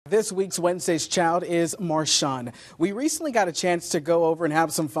This week's Wednesday's Child is Marshawn. We recently got a chance to go over and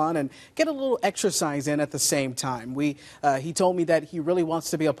have some fun and get a little exercise in at the same time. He told me that he really wants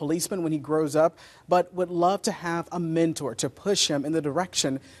to be a policeman when he grows up, but would love to have a mentor to push him in the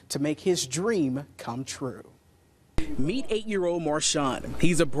direction to make his dream come true. Meet 8-year-old Marshawn.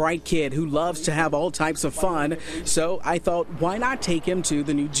 He's a bright kid who loves to have all types of fun, so I thought, why not take him to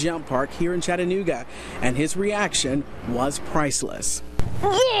the new jump park here in Chattanooga? And his reaction was priceless.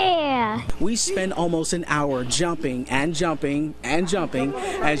 Yeah! We spend almost an hour jumping and jumping and jumping.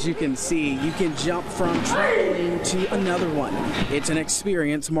 As you can see, you can jump from trampoline to another one. It's an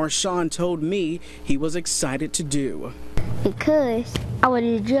experience Marshawn told me he was excited to do. Because I want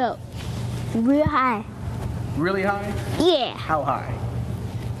to jump real high. Really high? Yeah. How high?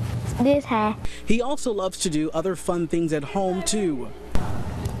 This high. He also loves to do other fun things at home too.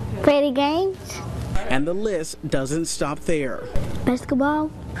 Play the games. And the list doesn't stop there.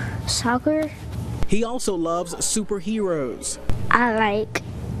 Basketball, soccer. He also loves superheroes. I like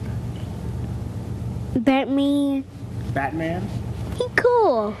Batman. Batman? He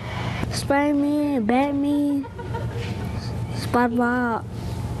cool. Spider-Man, Batman, SpongeBob.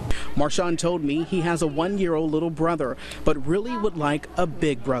 Marshawn told me he has a 1-year-old little brother, but really would like a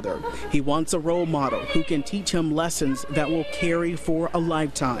big brother. He wants a role model who can teach him lessons that will carry for a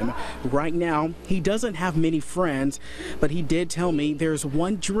lifetime. Right now, he doesn't have many friends, but he did tell me there's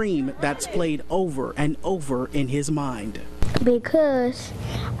one dream that's played over and over in his mind. Because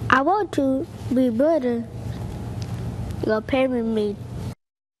I want to be brother. Your parent me.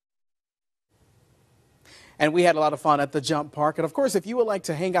 And we had a lot of fun at the jump park. And of course, if you would like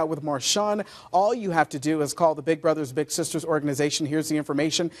to hang out with Marshawn, all you have to do is call the Big Brothers Big Sisters organization. Here's the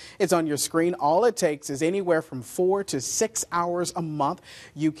information. It's on your screen. All it takes is anywhere from 4 to 6 hours a month.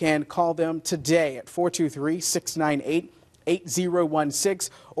 You can call them today at 423-698-8016,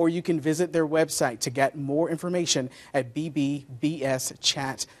 or you can visit their website to get more information at bbbschat.org.